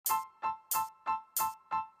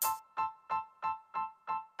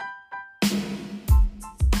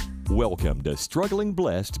Welcome to Struggling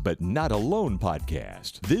Blessed But Not Alone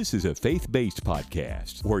podcast. This is a faith-based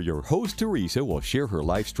podcast where your host Teresa will share her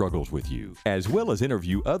life struggles with you, as well as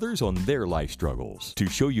interview others on their life struggles to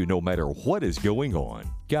show you no matter what is going on,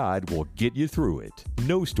 God will get you through it.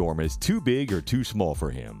 No storm is too big or too small for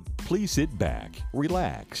Him. Please sit back,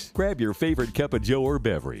 relax, grab your favorite cup of joe or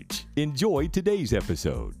beverage. Enjoy today's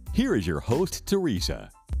episode. Here is your host, Teresa.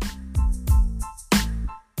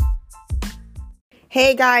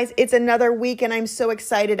 Hey guys, it's another week and I'm so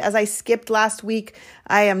excited. As I skipped last week,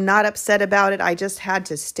 I am not upset about it. I just had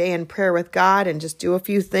to stay in prayer with God and just do a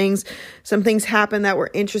few things. Some things happened that were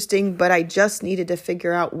interesting, but I just needed to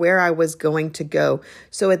figure out where I was going to go.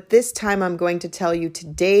 So at this time, I'm going to tell you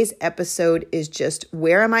today's episode is just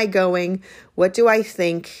where am I going? What do I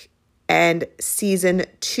think? And season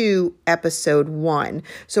 2, episode 1.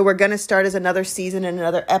 So we're going to start as another season and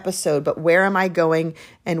another episode, but where am I going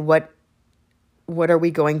and what are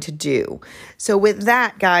we going to do? So with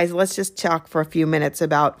that, guys, let's just talk for a few minutes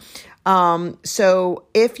about, so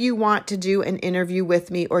if you want to do an interview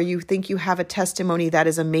with me or you think you have a testimony that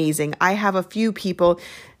is amazing, I have a few people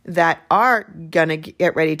that are going to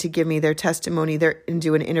get ready to give me their testimony and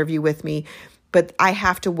do an interview with me. But I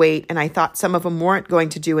have to wait. And I thought some of them weren't going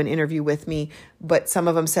to do an interview with me, but some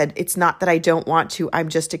of them said, it's not that I don't want to, I'm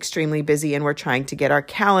just extremely busy and we're trying to get our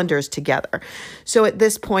calendars together. So at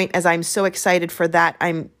this point, as I'm so excited for that,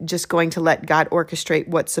 I'm just going to let God orchestrate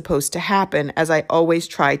what's supposed to happen, as I always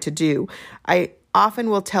try to do. I often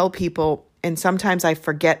will tell people, and sometimes I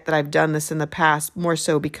forget that I've done this in the past, more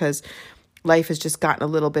so because life has just gotten a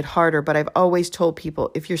little bit harder, but I've always told people,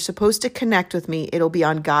 if you're supposed to connect with me, it'll be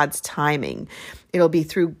on God's timing. It'll be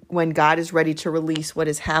through when God is ready to release what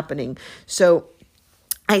is happening. So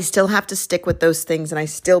I still have to stick with those things, and I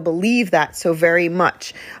still believe that so very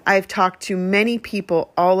much. I've talked to many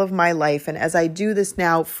people all of my life, and as I do this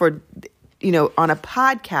now for, on a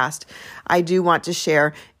podcast, I do want to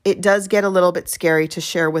share. It does get a little bit scary to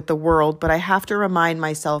share with the world, but I have to remind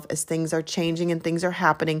myself as things are changing and things are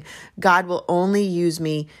happening, God will only use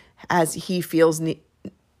me as He feels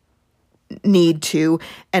need to,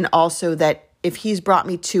 and also that if He's brought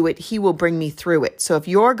me to it, He will bring me through it. So if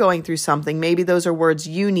you're going through something, maybe those are words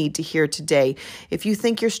you need to hear today. If you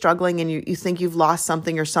think you're struggling and you think you've lost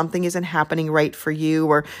something or something isn't happening right for you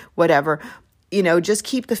or whatever, just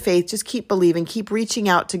keep the faith, just keep believing, keep reaching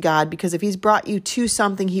out to God, because if He's brought you to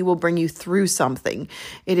something, He will bring you through something.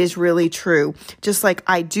 It is really true. Just like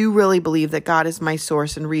I do really believe that God is my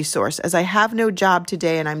source and resource. As I have no job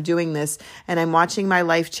today and I'm doing this and I'm watching my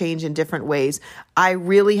life change in different ways, I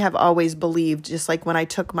really have always believed, just like when I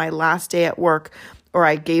took my last day at work, or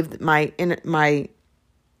I gave my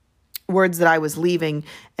words that I was leaving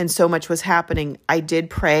and so much was happening, I did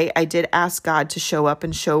pray. I did ask God to show up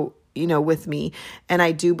and show with me. And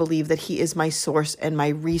I do believe that He is my source and my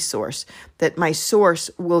resource, that my source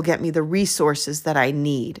will get me the resources that I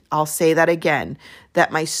need. I'll say that again,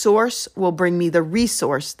 that my source will bring me the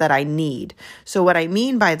resource that I need. So what I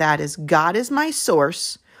mean by that is God is my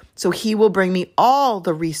source, so He will bring me all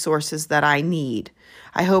the resources that I need.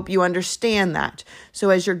 I hope you understand that.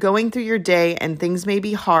 So as you're going through your day and things may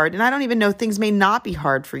be hard, and I don't even know, things may not be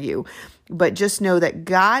hard for you, but just know that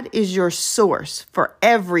God is your source for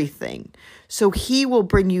everything. So He will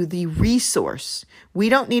bring you the resource. We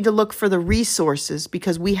don't need to look for the resources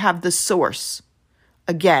because we have the source.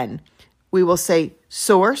 Again, we will say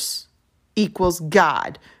source equals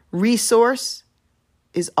God. Resource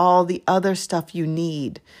is all the other stuff you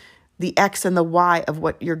need. The X and the Y of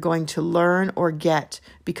what you're going to learn or get,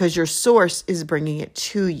 because your source is bringing it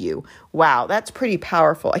to you. Wow, that's pretty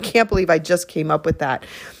powerful. I can't believe I just came up with that.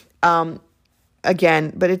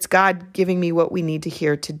 Again, but it's God giving me what we need to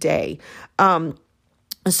hear today.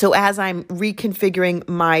 So as I'm reconfiguring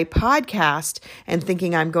my podcast and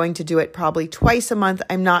thinking I'm going to do it probably twice a month,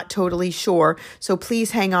 I'm not totally sure. So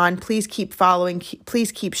please hang on. Please keep following.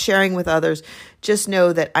 Please keep sharing with others. Just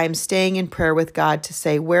know that I'm staying in prayer with God to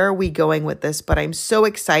say, where are we going with this? But I'm so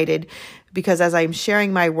excited because as I'm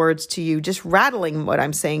sharing my words to you, just rattling what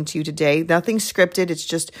I'm saying to you today, nothing scripted. It's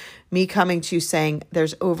just me coming to you saying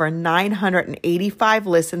there's over 985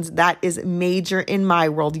 listens. That is major in my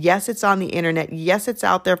world. Yes, it's on the internet. Yes, it's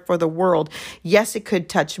out there for the world. Yes, it could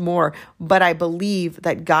touch more, but I believe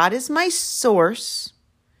that God is my source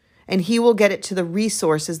and He will get it to the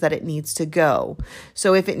resources that it needs to go.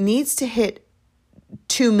 So if it needs to hit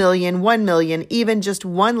 2 million, 1 million, even just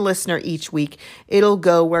one listener each week, it'll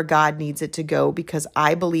go where God needs it to go, because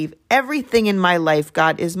I believe everything in my life,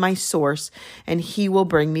 God is my source and he will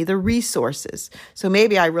bring me the resources. So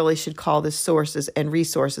maybe I really should call this Sources and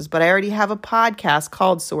Resources, but I already have a podcast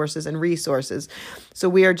called Sources and Resources. So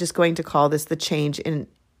we are just going to call this the Change in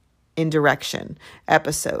Direction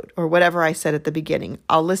episode, or whatever I said at the beginning.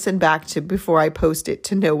 I'll listen back to before I post it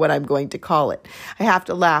to know what I'm going to call it. I have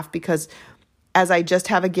to laugh because as I just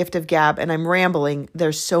have a gift of gab and I'm rambling,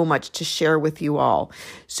 there's so much to share with you all.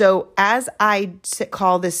 So as I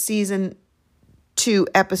call this season 2,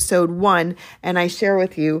 episode 1, and I share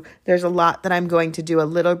with you, there's a lot that I'm going to do a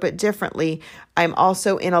little bit differently. I'm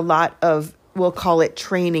also in a lot of, we'll call it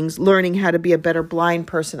trainings, learning how to be a better blind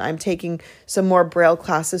person. I'm taking some more Braille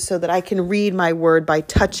classes so that I can read my word by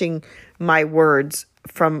touching my words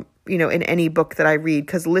from, in any book that I read,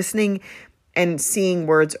 because listening and seeing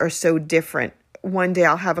words are so different. One day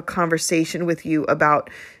I'll have a conversation with you about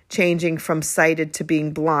changing from sighted to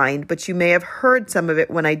being blind, but you may have heard some of it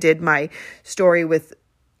when I did my story with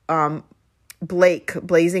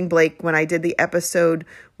Blazing Blake, when I did the episode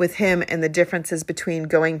with him, and the differences between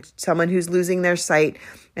going someone who's losing their sight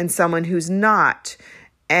and someone who's not,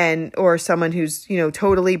 or someone who's,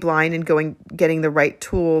 totally blind and getting the right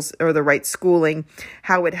tools or the right schooling,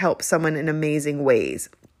 how it helps someone in amazing ways.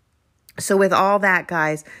 So with all that,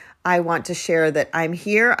 guys, I want to share that I'm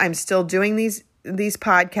here. I'm still doing these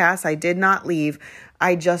podcasts. I did not leave.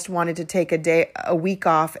 I just wanted to take a week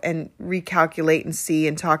off and recalculate and see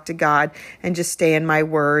and talk to God and just stay in my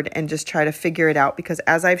word and just try to figure it out. Because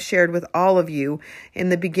as I've shared with all of you in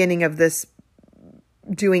the beginning of this,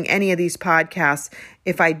 doing any of these podcasts,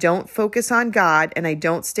 if I don't focus on God and I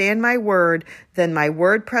don't stay in my word, then my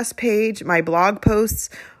WordPress page, my blog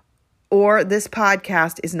posts, or this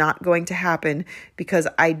podcast is not going to happen, because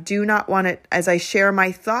I do not want it. As I share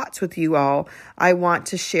my thoughts with you all, I want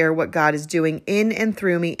to share what God is doing in and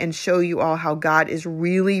through me and show you all how God is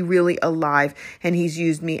really, really alive. And he's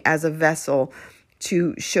used me as a vessel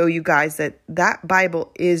to show you guys that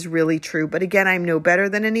Bible is really true. But again, I'm no better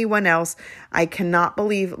than anyone else. I cannot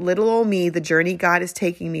believe little old me, the journey God is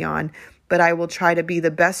taking me on. But I will try to be the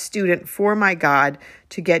best student for my God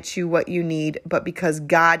to get you what you need, but because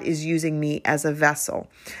God is using me as a vessel.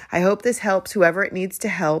 I hope this helps whoever it needs to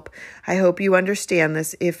help. I hope you understand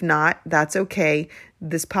this. If not, that's okay.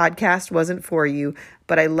 This podcast wasn't for you,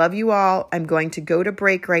 but I love you all. I'm going to go to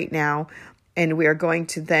break right now, and we are going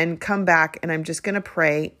to then come back, and I'm just going to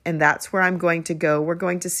pray, and that's where I'm going to go. We're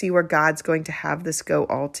going to see where God's going to have this go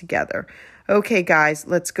all together. Okay, guys,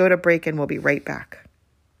 let's go to break, and we'll be right back.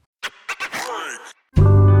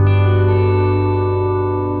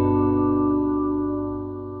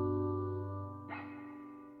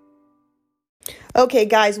 Okay,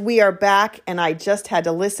 guys, we are back, and I just had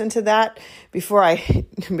to listen to that before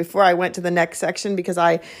I went to the next section, because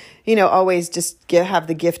I, always just have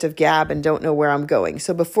the gift of gab and don't know where I'm going.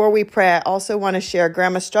 So before we pray, I also want to share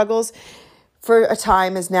Grandma Struggles for a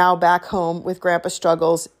time is now back home with Grandpa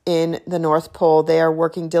Struggles in the North Pole. They are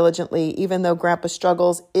working diligently, even though Grandpa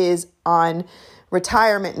Struggles is on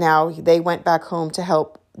retirement now. They went back home to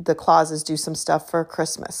help the Clauses do some stuff for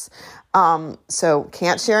Christmas. So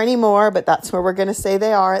can't share any more, but that's where we're going to say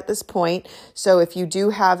they are at this point. So if you do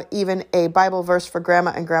have even a Bible verse for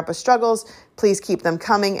Grandma and Grandpa Struggles, please keep them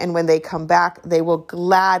coming. And when they come back, they will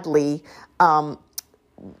gladly,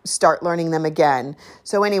 start learning them again.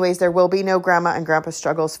 So anyways, there will be no Grandma and Grandpa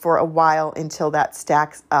Struggles for a while until that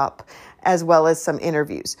stacks up, as well as some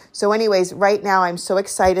interviews. So anyways, right now I'm so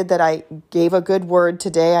excited that I gave a good word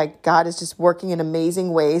today. God is just working in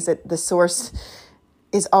amazing ways. That the source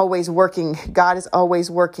is always working. God is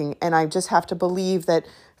always working. And I just have to believe that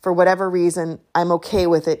for whatever reason, I'm okay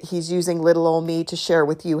with it. He's using little old me to share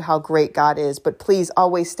with you how great God is. But please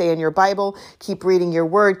always stay in your Bible. Keep reading your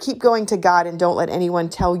word. Keep going to God, and don't let anyone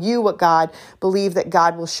tell you what God. Believe that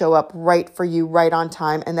God will show up right for you, right on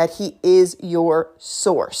time, and that he is your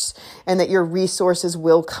source, and that your resources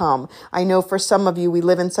will come. I know for some of you, we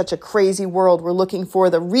live in such a crazy world. We're looking for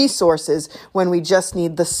the resources when we just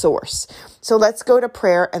need the source. So let's go to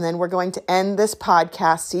prayer, and then we're going to end this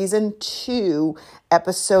podcast, season 2,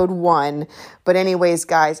 episode 1. But anyways,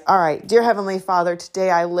 guys, all right. Dear Heavenly Father, today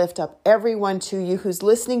I lift up everyone to you who's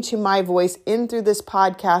listening to my voice in through this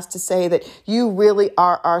podcast to say that you really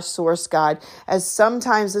are our source, God. As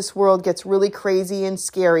sometimes this world gets really crazy and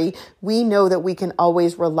scary, we know that we can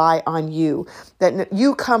always rely on you, that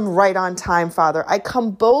you come right on time, Father. I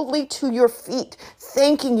come boldly to your feet,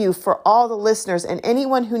 thanking you for all the listeners and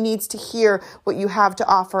anyone who needs to hear what you have to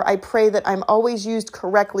offer. I pray that I'm always used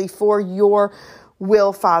correctly for your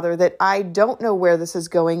will, Father, that I don't know where this is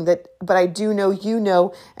going, but I do know you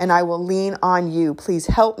know, and I will lean on you. Please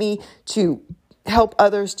help me to help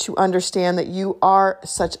others to understand that you are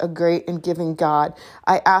such a great and giving God.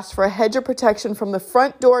 I ask for a hedge of protection from the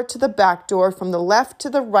front door to the back door, from the left to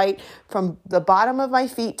the right, from the bottom of my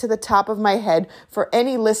feet to the top of my head, for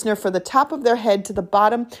any listener, for the top of their head to the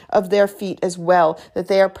bottom of their feet as well, that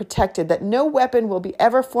they are protected, that no weapon will be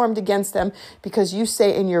ever formed against them, because you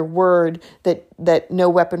say in your word that no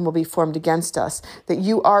weapon will be formed against us, that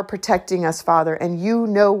you are protecting us, Father, and you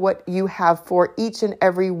know what you have for each and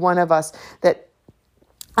every one of us, that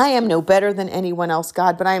I am no better than anyone else,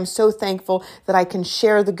 God, but I am so thankful that I can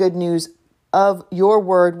share the good news of your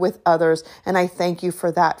word with others. And I thank you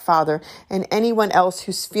for that, Father. And anyone else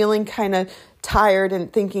who's feeling kind of tired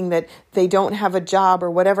and thinking that they don't have a job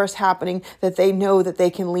or whatever's happening, that they know that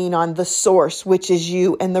they can lean on the source, which is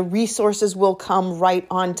you, and the resources will come right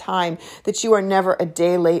on time, that you are never a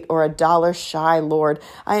day late or a dollar shy, Lord.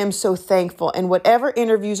 I am so thankful. And whatever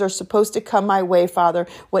interviews are supposed to come my way, Father,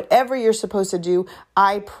 whatever you're supposed to do,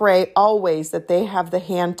 I pray always that they have the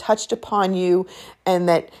hand touched upon you, and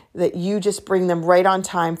that you just bring them right on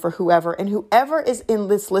time for whoever is in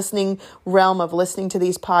this listening realm of listening to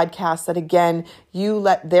these podcasts, that again, you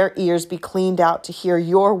let their ears be cleaned out to hear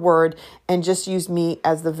your word, and just use me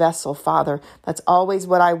as the vessel, Father. That's always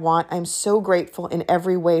what I want. I'm so grateful in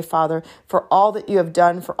every way, Father, for all that you have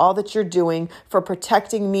done, for all that you're doing, for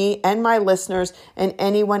protecting me and my listeners and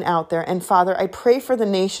anyone out there. And Father, I pray for the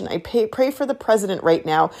nation. I pray for the president right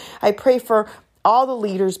now. I pray for all the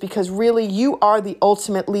leaders, because really you are the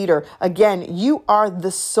ultimate leader. Again, you are the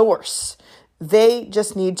source. They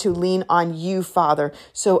just need to lean on you, Father.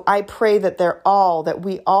 So I pray that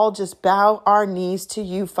we all just bow our knees to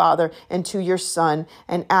you, Father, and to your Son,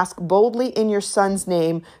 and ask boldly in your Son's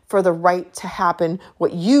name for the right to happen.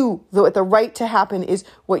 The right to happen is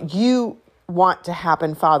what you want to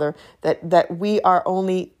happen, Father, that we are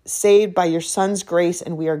only saved by your Son's grace,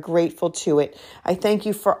 and we are grateful to it. I thank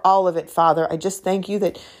you for all of it, Father. I just thank you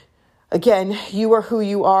that, again, you are who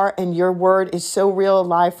you are, and your word is so real,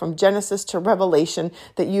 alive from Genesis to Revelation,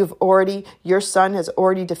 that your Son has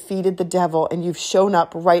already defeated the devil, and you've shown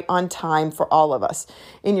up right on time for all of us.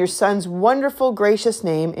 In your Son's wonderful, gracious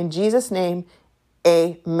name, in Jesus' name,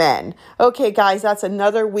 amen. Okay, guys, that's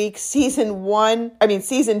another week. Season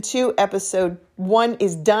 2, episode 1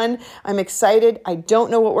 is done. I'm excited. I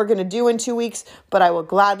don't know what we're going to do in 2 weeks, but I will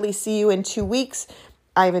gladly see you in 2 weeks.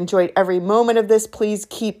 I've enjoyed every moment of this. Please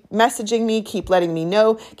keep messaging me, keep letting me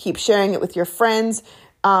know, keep sharing it with your friends.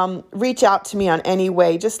 Reach out to me on any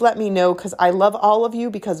way. Just let me know, because I love all of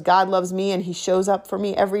you, because God loves me and he shows up for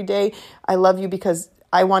me every day. I love you because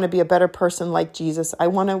I want to be a better person like Jesus. I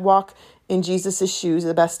want to walk in Jesus' shoes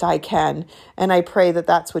the best I can. And I pray that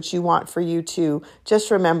that's what you want for you too. Just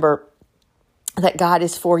remember that God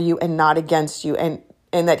is for you and not against you, and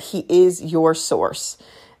that he is your source.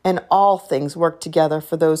 And all things work together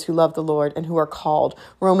for those who love the Lord and who are called.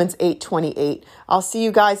 Romans 8:28. I'll see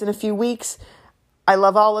you guys in a few weeks. I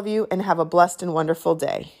love all of you, and have a blessed and wonderful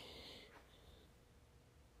day.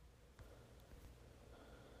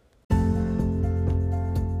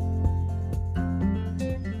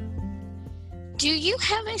 Do you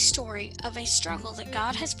have a story of a struggle that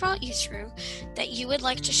God has brought you through that you would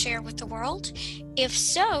like to share with the world? If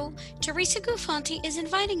so, Teresa Gufanti is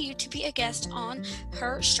inviting you to be a guest on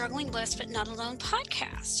her Struggling Blessed But Not Alone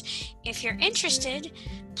podcast. If you're interested,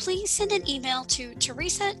 please send an email to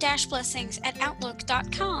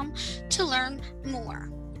teresa-blessings@outlook.com to learn more.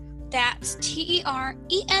 That's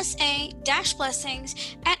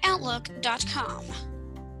TERESA-blessings@outlook.com.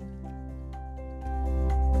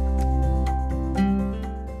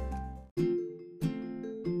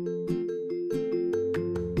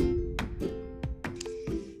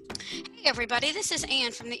 Hey everybody, this is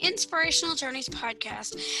Anne from the Inspirational Journeys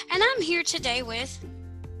podcast, and I'm here today with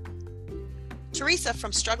Teresa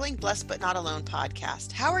from Struggling Blessed But Not Alone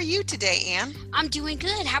podcast. How are you today, Anne? I'm doing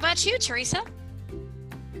good. How about you, Teresa?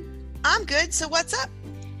 I'm good. So what's up?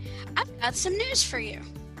 I've got some news for you.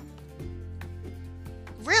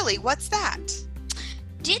 Really? What's that?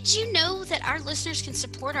 Did you know that our listeners can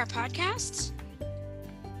support our podcasts?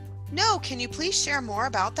 No. Can you please share more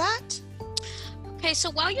about that? Okay,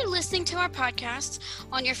 so while you're listening to our podcasts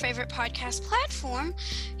on your favorite podcast platform,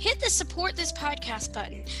 hit the Support This Podcast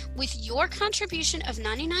button. With your contribution of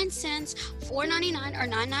 99 cents, $4.99, or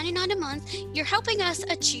 $9.99 a month, you're helping us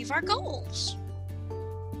achieve our goals.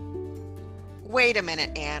 Wait a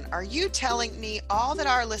minute, Anne. Are you telling me all that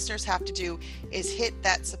our listeners have to do is hit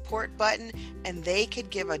that support button and they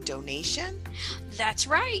could give a donation? That's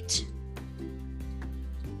right.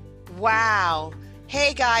 Wow.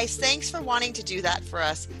 Hey guys, thanks for wanting to do that for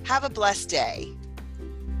us. Have a blessed day.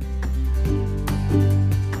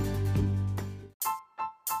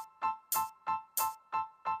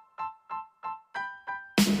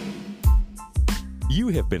 You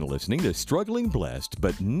have been listening to Struggling Blessed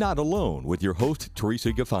but Not Alone with your host,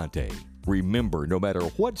 Teresa Gafante. Remember, no matter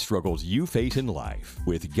what struggles you face in life,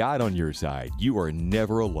 with God on your side, you are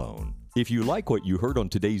never alone. If you like what you heard on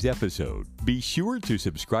today's episode, be sure to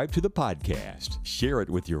subscribe to the podcast, share it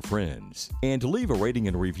with your friends, and leave a rating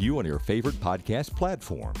and review on your favorite podcast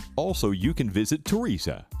platform. Also, you can visit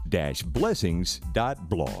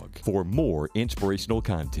Teresa-Blessings.blog for more inspirational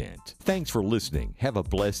content. Thanks for listening. Have a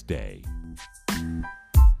blessed day.